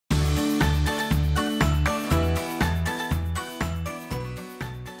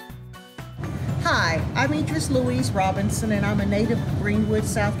Hi, I'm Louise Robinson, and I'm a native of Greenwood,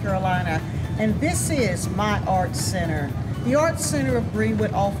 South Carolina, and this is my Art Center. The Art Center of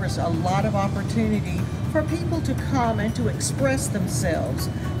Greenwood offers a lot of opportunity for people to come and to express themselves.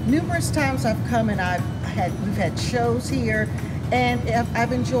 Numerous times I've come and we've had shows here, and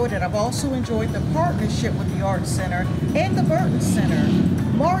I've enjoyed it. I've also enjoyed the partnership with the Art Center and the Burton Center.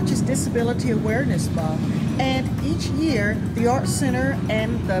 March is Disability Awareness Month, and each year the Art Center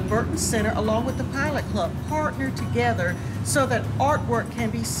and the Burton Center, along with the Pilot Club, partner together so that artwork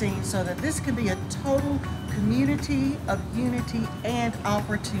can be seen, so that this can be a total community of unity and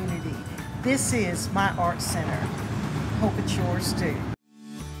opportunity. This is my Art Center. Hope it's yours too.